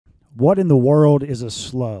What in the world is a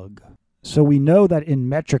slug? So we know that in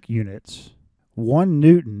metric units, 1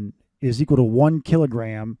 Newton is equal to 1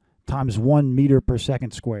 kilogram times 1 meter per second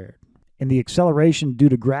squared. And the acceleration due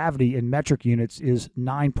to gravity in metric units is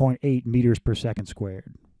 9.8 meters per second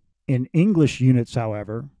squared. In English units,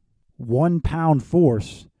 however, 1 pound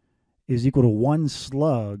force is equal to 1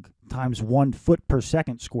 slug times 1 foot per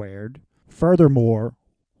second squared. Furthermore,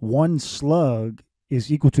 1 slug is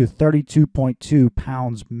equal to 32.2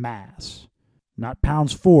 pounds mass. Not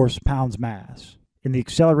pounds force, pounds mass. And the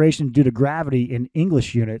acceleration due to gravity in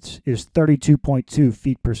English units is 32.2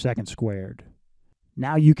 feet per second squared.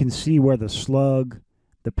 Now you can see where the slug,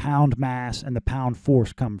 the pound mass, and the pound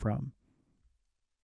force come from.